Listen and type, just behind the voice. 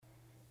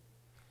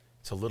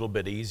It's a little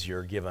bit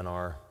easier, given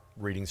our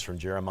readings from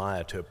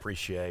Jeremiah, to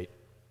appreciate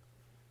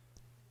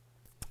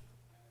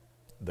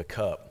the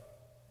cup.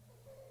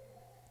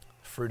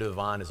 The fruit of the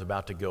vine is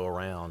about to go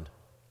around.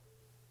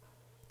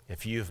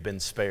 If you've been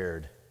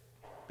spared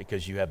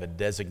because you have a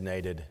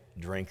designated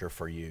drinker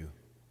for you,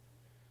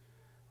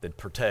 then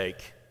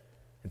partake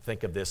and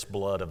think of this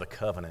blood of the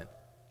covenant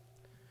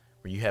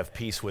where you have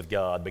peace with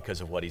God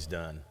because of what He's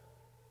done.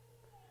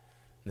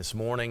 This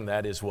morning,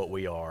 that is what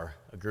we are,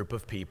 a group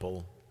of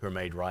people who are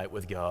made right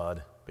with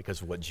God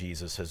because of what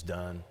Jesus has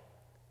done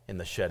in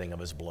the shedding of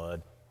His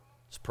blood.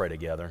 Let's pray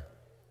together.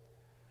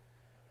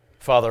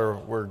 Father,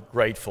 we're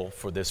grateful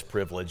for this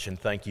privilege and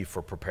thank You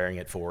for preparing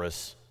it for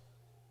us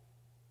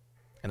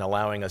and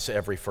allowing us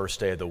every first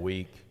day of the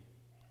week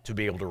to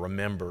be able to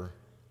remember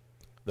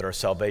that our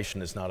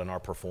salvation is not in our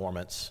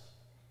performance,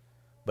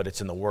 but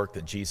it's in the work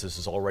that Jesus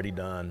has already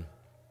done.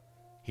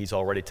 He's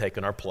already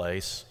taken our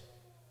place,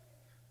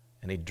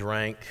 and He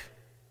drank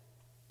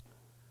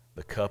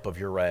the cup of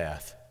Your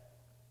wrath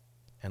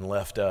and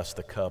left us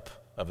the cup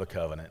of the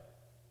covenant.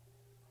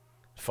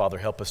 Father,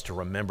 help us to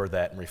remember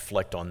that and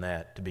reflect on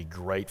that, to be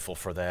grateful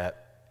for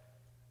that,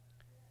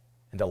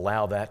 and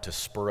allow that to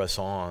spur us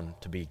on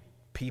to be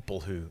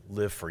people who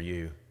live for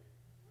You.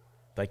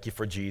 Thank You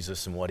for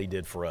Jesus and what He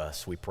did for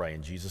us. We pray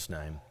in Jesus'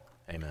 name,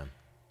 amen.